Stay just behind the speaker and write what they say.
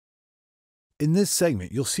In this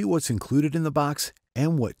segment, you'll see what's included in the box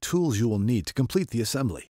and what tools you will need to complete the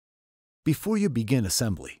assembly. Before you begin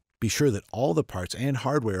assembly, be sure that all the parts and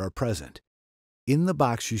hardware are present. In the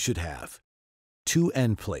box you should have 2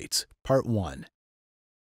 end plates, part 1,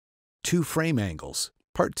 2 frame angles,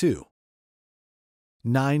 part 2,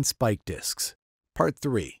 9 spike discs, part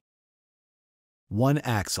 3, 1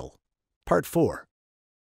 axle, part 4,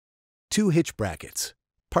 2 hitch brackets,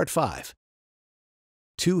 part 5,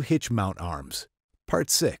 2 hitch mount arms,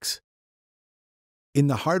 part 6. In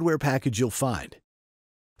the hardware package you'll find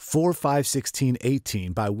 4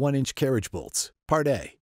 5/16/18 by 1 inch carriage bolts, part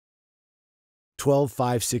A, 12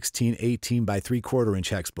 5/16/18 by 3/4 inch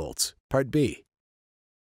hex bolts, part B,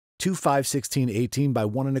 2 5/16/18 by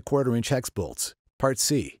 1 1/4 inch hex bolts, part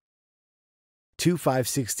C, 2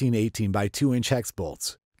 5/16/18 by 2 inch hex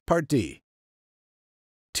bolts, part D,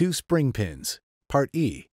 2 spring pins, part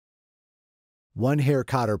E, 1 hair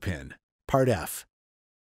cotter pin, part F,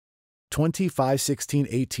 20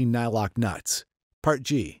 5/16/18 nylock nuts, part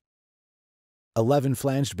G, 11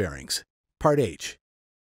 flanged bearings, part H,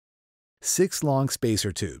 6 long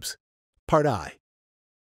spacer tubes, part I,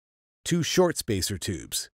 2 short spacer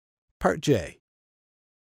tubes, part J,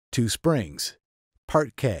 2 springs,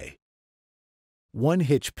 part K, 1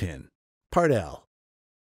 hitch pin, part L,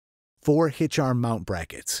 4 hitch arm mount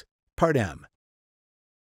brackets, part M,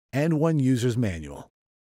 and 1 user's manual.